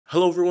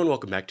Hello everyone,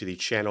 welcome back to the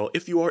channel.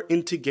 If you are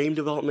into game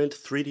development,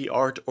 3D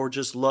art, or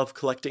just love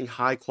collecting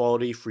high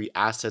quality free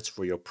assets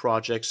for your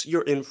projects,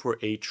 you're in for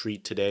a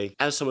treat today.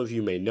 As some of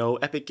you may know,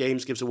 Epic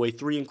Games gives away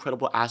 3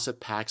 incredible asset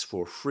packs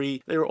for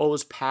free. They are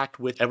always packed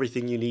with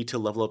everything you need to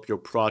level up your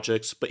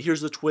projects, but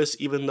here's the twist: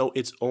 even though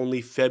it's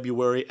only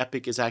February,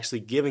 Epic is actually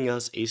giving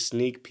us a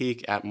sneak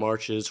peek at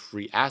March's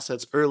free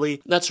assets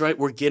early. That's right,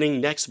 we're getting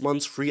next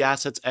month's free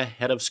assets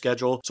ahead of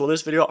schedule. So in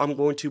this video, I'm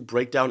going to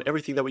break down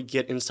everything that we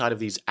get inside of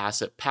these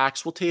asset packs.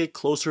 We'll take a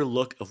closer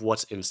look of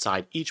what's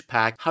inside each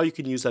pack, how you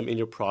can use them in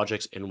your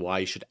projects, and why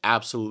you should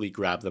absolutely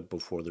grab them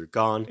before they're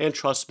gone. And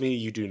trust me,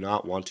 you do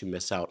not want to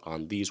miss out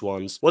on these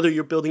ones. Whether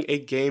you're building a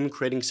game,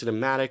 creating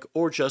cinematic,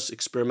 or just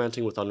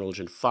experimenting with Unreal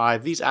Engine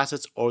 5, these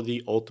assets are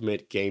the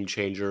ultimate game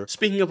changer.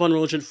 Speaking of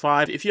Unreal Engine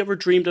 5, if you ever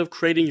dreamed of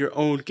creating your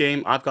own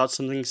game, I've got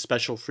something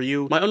special for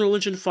you. My Unreal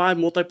Engine 5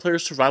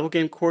 multiplayer survival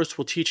game course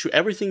will teach you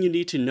everything you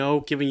need to know,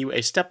 giving you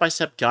a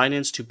step-by-step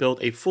guidance to build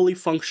a fully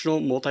functional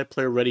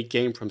multiplayer ready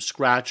game from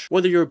scratch.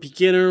 Whether you're a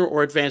beginner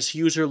or advanced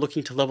user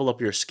looking to level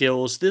up your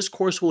skills, this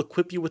course will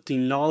equip you with the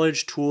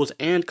knowledge, tools,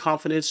 and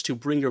confidence to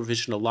bring your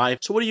vision to life.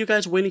 So what are you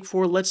guys waiting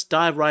for? Let's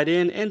dive right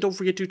in, and don't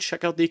forget to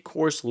check out the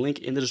course link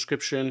in the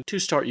description to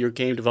start your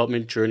game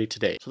development journey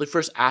today. So the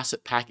first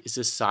asset pack is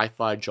this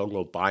sci-fi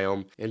jungle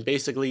biome, and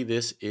basically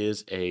this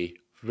is a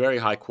very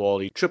high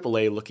quality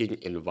AAA looking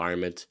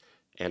environment,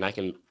 and I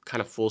can kind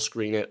of full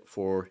screen it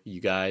for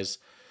you guys.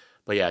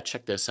 But yeah,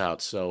 check this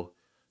out. So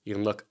you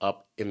can look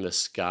up in the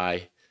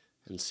sky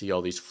and see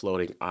all these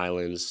floating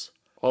islands.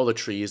 All the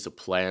trees, the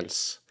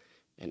plants,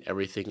 and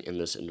everything in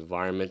this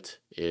environment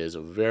is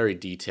very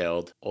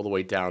detailed, all the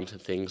way down to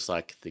things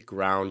like the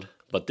ground.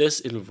 But this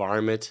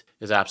environment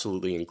is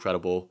absolutely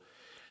incredible.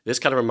 This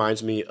kind of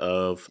reminds me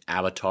of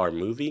Avatar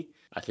movie.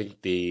 I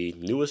think the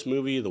newest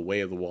movie, The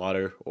Way of the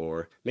Water,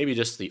 or maybe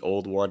just the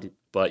old one.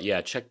 But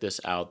yeah, check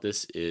this out.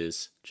 This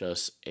is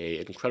just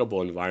an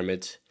incredible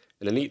environment.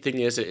 And the neat thing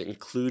is it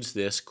includes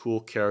this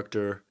cool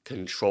character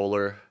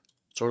controller,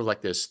 sort of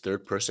like this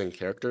third-person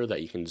character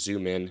that you can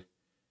zoom in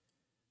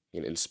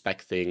and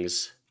inspect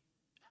things.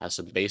 Has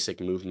some basic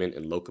movement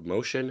and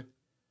locomotion.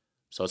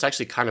 So it's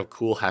actually kind of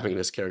cool having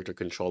this character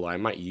controller. I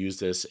might use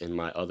this in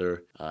my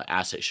other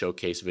asset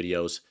showcase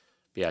videos.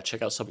 But yeah,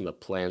 check out some of the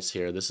plants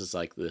here. This is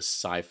like this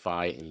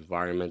sci-fi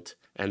environment.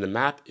 And the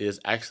map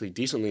is actually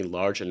decently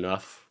large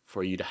enough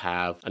for you to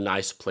have a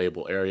nice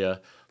playable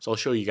area. So I'll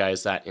show you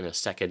guys that in a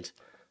second.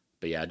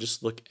 But yeah,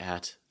 just look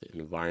at the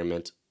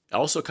environment. It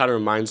also kind of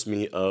reminds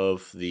me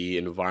of the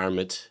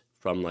environment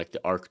from like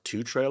the Ark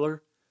 2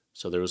 trailer.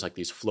 So there was like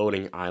these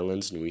floating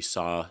islands and we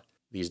saw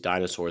these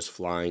dinosaurs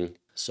flying.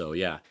 So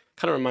yeah,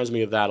 kind of reminds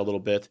me of that a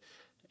little bit.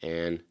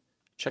 And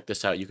check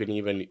this out, you can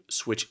even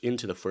switch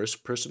into the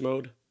first person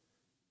mode.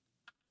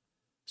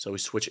 So we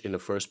switch into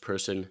first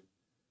person.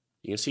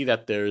 You can see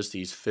that there's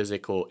these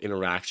physical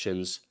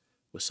interactions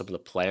with some of the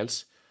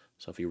plants.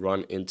 So if you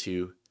run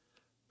into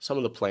some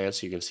of the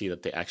plants, you can see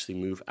that they actually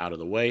move out of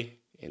the way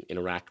and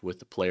interact with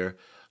the player.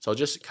 So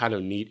just kind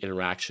of neat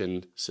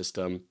interaction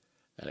system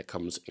that it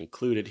comes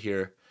included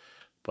here.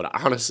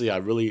 But honestly, I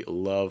really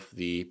love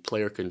the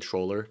player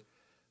controller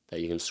that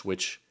you can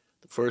switch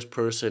the first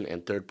person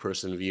and third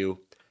person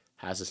view.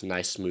 Has this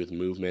nice smooth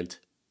movement.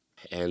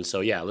 And so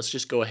yeah, let's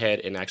just go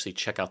ahead and actually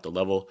check out the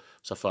level.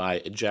 So if I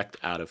eject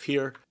out of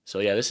here, so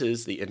yeah, this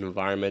is the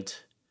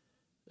environment.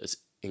 It's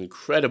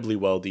incredibly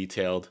well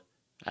detailed,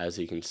 as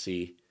you can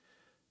see.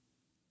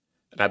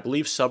 And I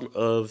believe some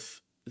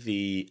of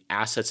the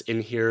assets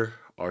in here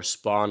are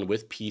spawned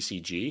with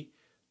PCG,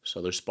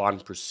 so they're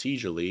spawned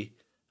procedurally.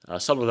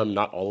 Some of them,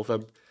 not all of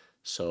them.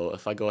 So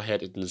if I go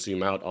ahead and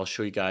zoom out, I'll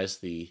show you guys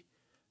the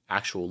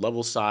actual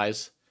level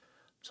size.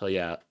 So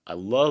yeah, I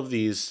love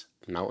these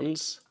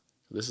mountains.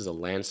 This is a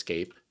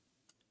landscape.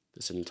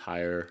 This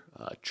entire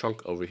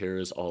chunk over here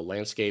is all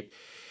landscape.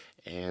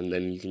 And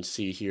then you can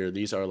see here,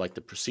 these are like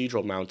the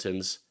procedural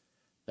mountains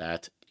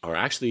that are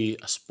actually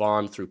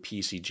spawned through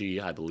PCG,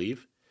 I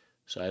believe.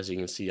 So as you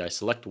can see, I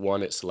select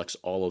one, it selects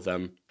all of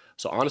them.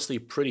 So honestly,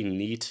 pretty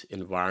neat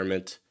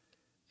environment.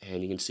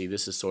 And you can see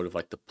this is sort of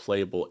like the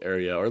playable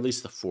area, or at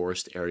least the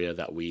forest area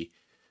that we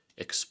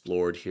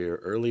explored here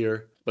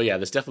earlier. But yeah,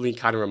 this definitely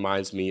kind of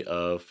reminds me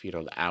of,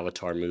 the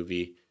Avatar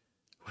movie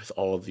with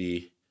all of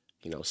the,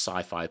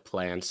 sci-fi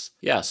plants.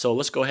 Yeah, so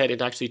let's go ahead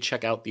and actually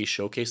check out the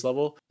showcase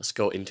level. Let's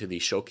go into the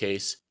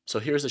showcase. So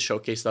here's the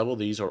showcase level.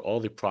 These are all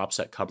the props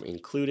that come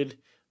included.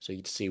 So you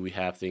can see we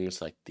have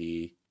things like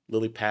the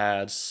lily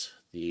pads,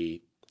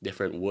 the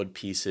different wood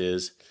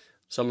pieces,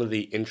 some of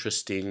the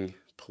interesting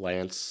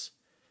plants.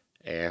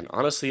 And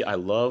honestly, I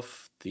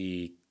love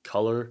the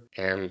color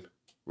and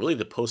really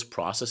the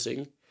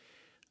post-processing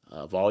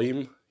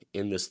volume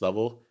in this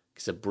level,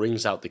 because it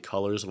brings out the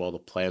colors of all the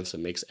plants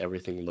and makes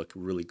everything look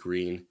really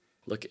green.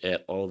 Look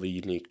at all the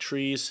unique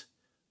trees,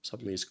 some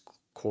of these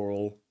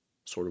coral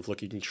sort of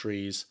looking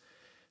trees.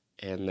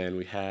 And then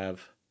we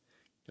have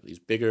these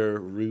bigger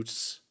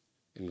roots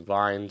and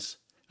vines.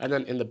 And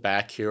then in the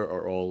back here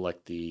are all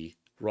like the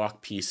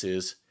rock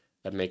pieces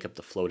that make up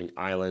the floating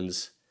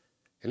islands.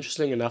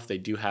 Interesting enough, they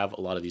do have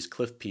a lot of these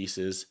cliff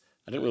pieces.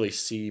 I didn't really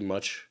see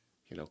much,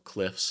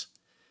 cliffs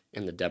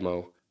in the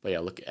demo, but yeah,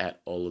 look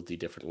at all of the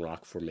different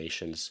rock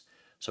formations.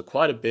 So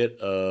quite a bit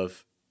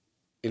of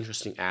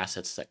interesting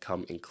assets that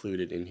come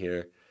included in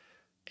here.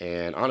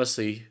 And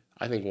honestly,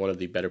 I think one of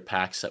the better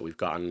packs that we've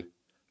gotten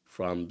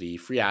from the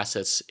free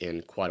assets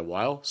in quite a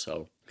while.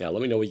 So yeah,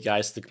 let me know what you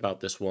guys think about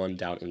this one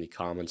down in the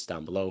comments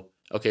down below.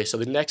 Okay, so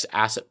the next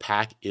asset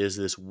pack is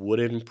this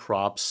wooden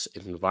props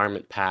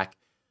environment pack.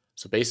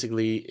 So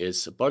basically,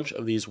 it's a bunch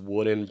of these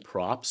wooden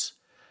props,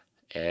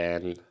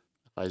 and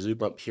if I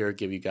zoom up here,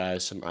 give you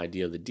guys some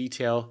idea of the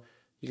detail,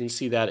 you can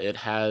see that it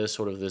has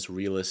sort of this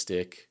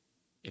realistic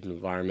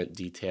environment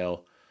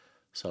detail.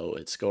 So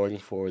it's going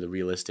for the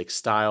realistic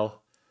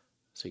style.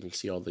 So you can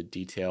see all the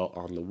detail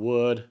on the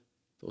wood,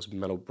 those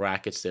metal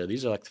brackets there.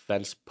 These are like the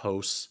fence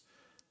posts.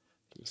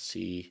 You can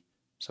see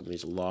some of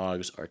these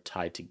logs are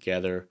tied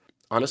together.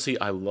 Honestly,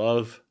 I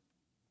love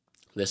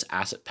this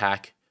asset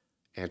pack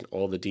and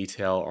all the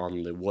detail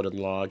on the wooden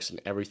logs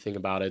and everything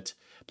about it.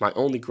 My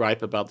only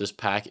gripe about this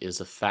pack is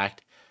the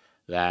fact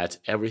that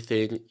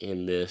everything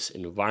in this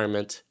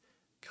environment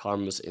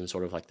comes in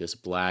sort of like this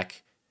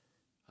black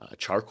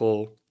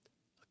charcoal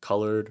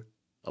colored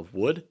of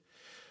wood.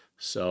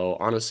 So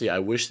honestly, I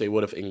wish they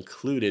would have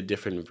included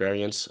different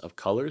variants of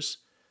colors.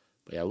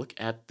 But yeah, look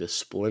at the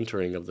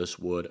splintering of this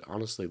wood.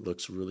 Honestly, it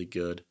looks really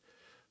good.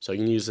 So you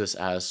can use this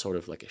as sort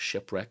of like a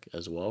shipwreck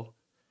as well.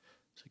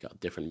 So you got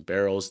different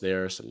barrels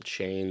there, some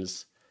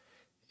chains,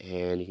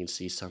 and you can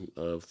see some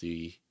of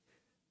the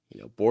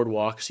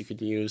boardwalks you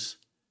could use.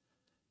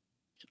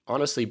 It'd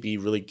honestly be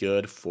really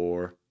good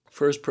for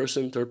first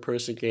person, third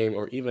person game,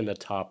 or even a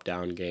top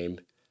down game.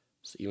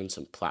 So even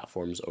some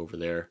platforms over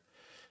there.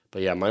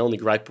 But yeah, my only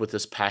gripe with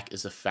this pack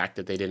is the fact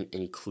that they didn't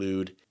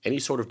include any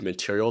sort of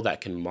material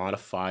that can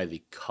modify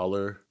the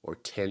color or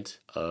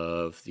tint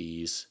of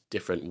these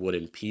different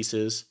wooden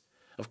pieces.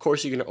 Of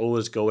course, you can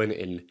always go in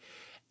and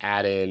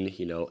add in,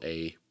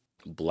 a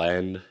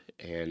blend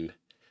and,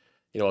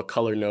 a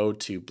color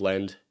node to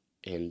blend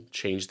and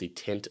change the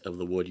tint of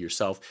the wood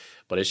yourself.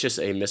 But it's just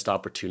a missed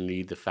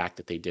opportunity, the fact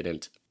that they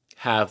didn't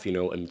have, a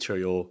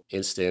material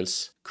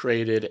instance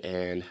created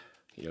and,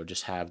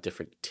 just have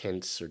different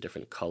tints or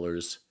different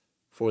colors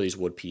for these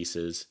wood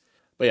pieces.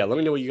 But yeah, let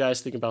me know what you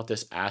guys think about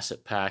this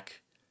asset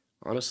pack.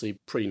 Honestly,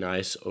 pretty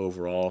nice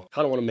overall.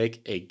 Kind of want to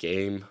make a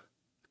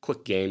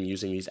quick game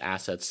using these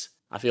assets.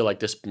 I feel like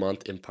this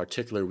month in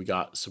particular, we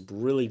got some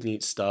really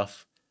neat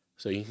stuff.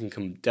 So you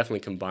can definitely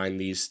combine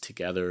these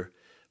together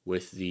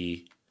with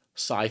the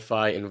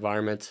sci-fi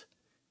environment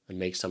and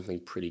make something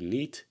pretty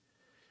neat.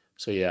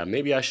 So yeah,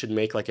 maybe I should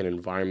make like an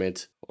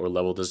environment or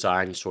level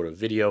design sort of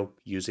video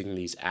using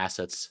these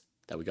assets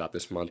that we got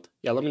this month.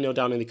 Yeah, let me know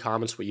down in the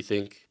comments what you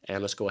think,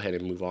 and let's go ahead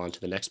and move on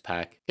to the next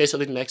pack. Okay, so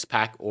the next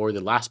pack, or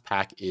the last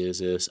pack, is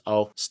this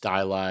elf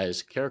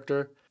stylized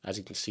character. As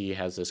you can see, he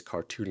has this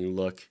cartoony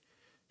look.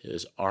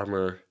 His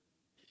armor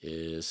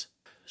is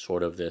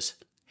sort of this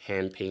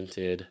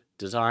hand-painted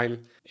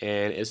design,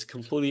 and it's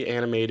completely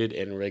animated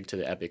and rigged to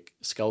the Epic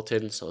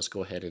skeleton. So let's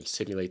go ahead and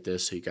simulate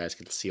this so you guys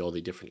can see all the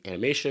different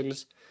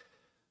animations.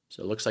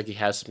 So it looks like he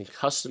has some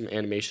custom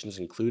animations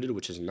included,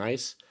 which is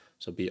nice.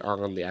 So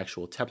beyond the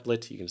actual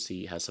template, you can see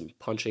he has some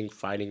punching,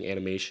 fighting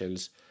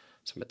animations,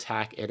 some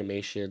attack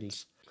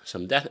animations,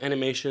 some death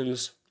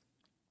animations.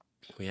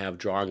 We have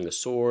drawing the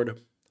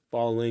sword,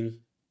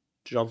 falling,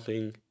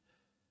 jumping,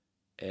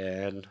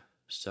 and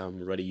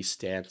some ready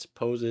stance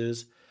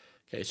poses.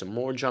 Okay, some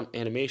more jump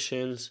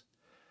animations.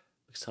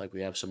 Looks like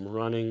we have some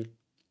running,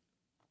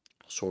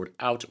 sword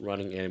out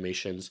running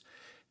animations.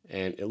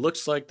 And it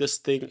looks like this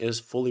thing is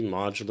fully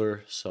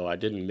modular, so I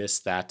didn't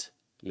miss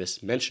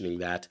mentioning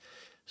that.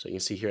 So you can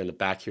see here in the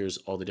back, here's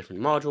all the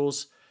different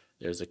modules.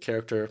 There's the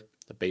character,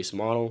 the base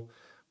model,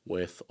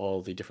 with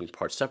all the different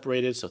parts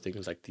separated. So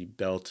things like the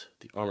belt,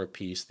 the armor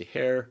piece, the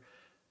hair,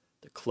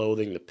 the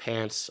clothing, the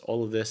pants,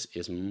 all of this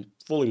is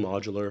fully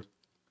modular.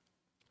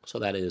 So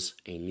that is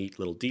a neat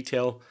little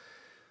detail.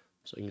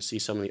 So you can see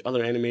some of the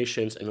other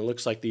animations, and it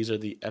looks like these are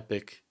the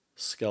Epic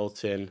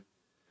skeleton.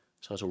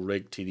 So it's a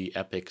rig to the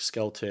Epic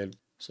skeleton.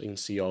 So you can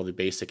see all the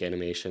basic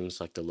animations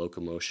like the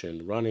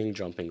locomotion, running,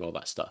 jumping, all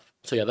that stuff.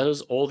 So yeah, that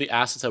is all the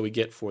assets that we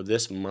get for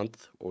this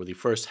month, or the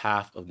first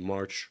half of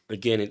March.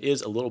 Again, it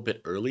is a little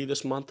bit early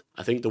this month.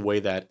 I think the way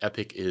that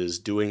Epic is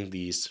doing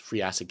these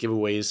free asset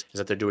giveaways is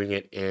that they're doing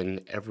it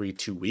in every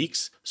 2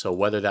 weeks. So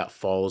whether that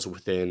falls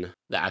within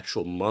the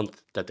actual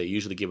month that they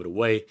usually give it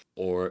away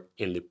or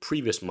in the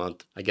previous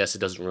month, I guess it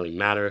doesn't really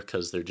matter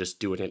because they're just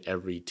doing it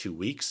every 2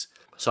 weeks.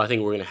 So I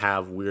think we're going to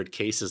have weird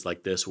cases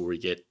like this where we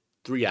get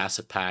 3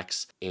 asset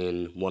packs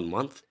in 1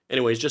 month.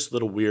 Anyways, just a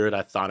little weird.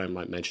 I thought I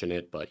might mention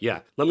it, but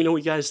yeah. Let me know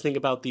what you guys think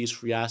about these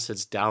free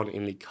assets down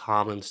in the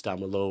comments down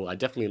below. I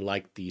definitely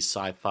like the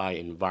sci-fi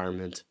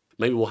environment.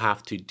 Maybe we'll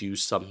have to do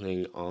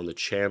something on the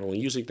channel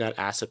using that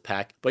asset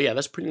pack. But yeah,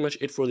 that's pretty much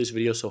it for this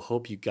video. So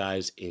hope you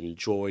guys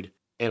enjoyed,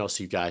 and I'll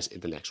see you guys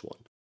in the next one.